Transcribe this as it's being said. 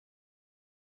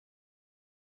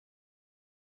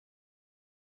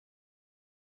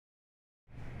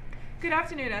Good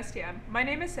afternoon, STM. My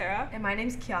name is Sarah. And my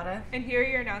name's Kiara. And here are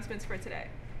your announcements for today.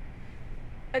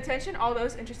 Attention all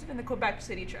those interested in the Quebec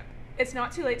City trip. It's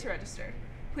not too late to register.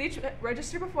 Please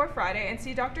register before Friday and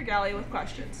see Dr. Galley with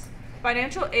questions.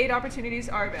 Financial aid opportunities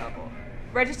are available.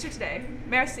 Register today.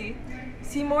 Merci.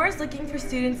 CMOR is looking for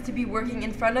students to be working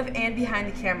in front of and behind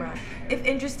the camera. If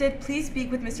interested, please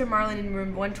speak with Mr. Marlin in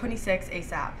room 126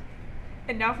 ASAP.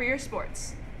 And now for your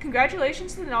sports.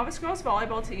 Congratulations to the Novice Girls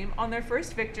Volleyball team on their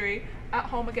first victory at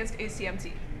home against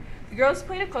ACMT. The girls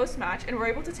played a close match and were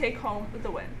able to take home with the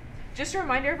win. Just a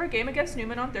reminder of our game against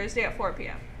Newman on Thursday at 4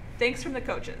 p.m. Thanks from the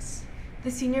coaches.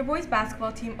 The senior boys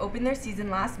basketball team opened their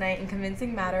season last night in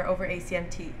convincing manner over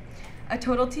ACMT. A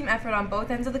total team effort on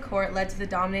both ends of the court led to the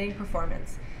dominating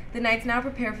performance. The Knights now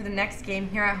prepare for the next game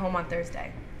here at home on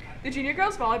Thursday. The junior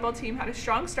girls volleyball team had a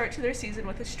strong start to their season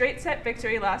with a straight set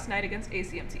victory last night against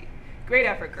ACMT. Great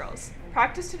effort, girls.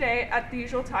 Practice today at the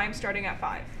usual time starting at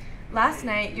 5. Last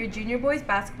night, your junior boys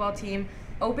basketball team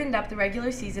opened up the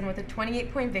regular season with a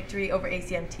 28-point victory over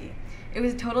ACMT. It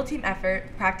was a total team effort.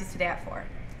 Practice today at 4.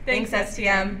 Thanks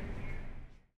STM.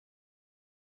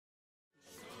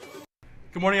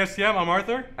 Good morning, STM. I'm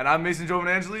Arthur. And I'm Mason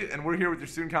Giovanangeli, and we're here with your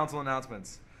student council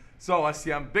announcements. So,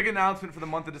 STM, big announcement for the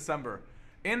month of December.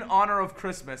 In honor of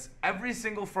Christmas, every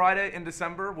single Friday in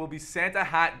December will be Santa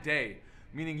Hat Day,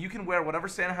 meaning you can wear whatever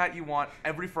Santa hat you want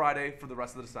every Friday for the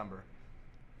rest of December.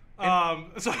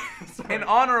 Sorry. In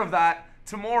honor of that,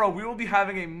 tomorrow we will be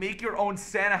having a make-your-own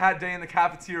Santa Hat Day in the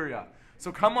cafeteria.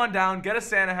 So come on down, get a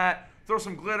Santa hat, throw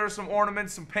some glitter, some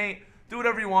ornaments, some paint, do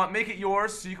whatever you want, make it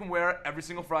yours so you can wear it every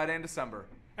single Friday in December.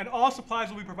 And all supplies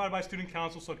will be provided by student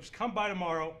council, so just come by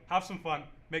tomorrow, have some fun,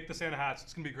 make the Santa hats.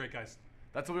 It's going to be great, guys.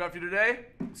 That's what we got for you today.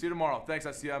 See you tomorrow. Thanks,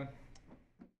 STM.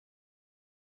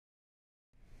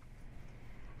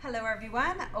 Hello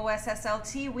everyone,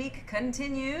 OSSLT week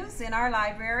continues in our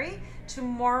library.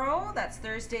 Tomorrow, that's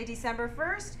Thursday, December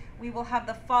 1st, we will have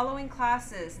the following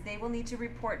classes. They will need to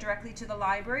report directly to the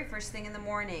library first thing in the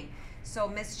morning. So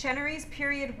Ms. Chenery's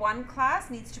Period 1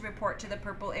 class needs to report to the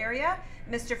purple area.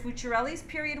 Mr. Fucciarelli's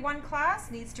Period 1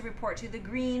 class needs to report to the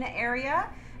green area.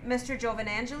 Mr.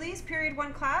 Giovanangeli's Period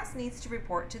 1 class needs to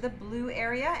report to the blue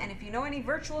area. And if you know any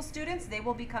virtual students, they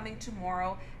will be coming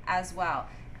tomorrow as well.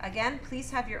 Again,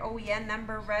 please have your OEN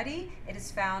number ready. It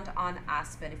is found on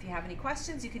Aspen. If you have any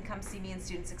questions, you can come see me in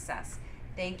Student Success.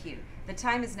 Thank you. The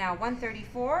time is now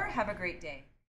 1:34. Have a great day.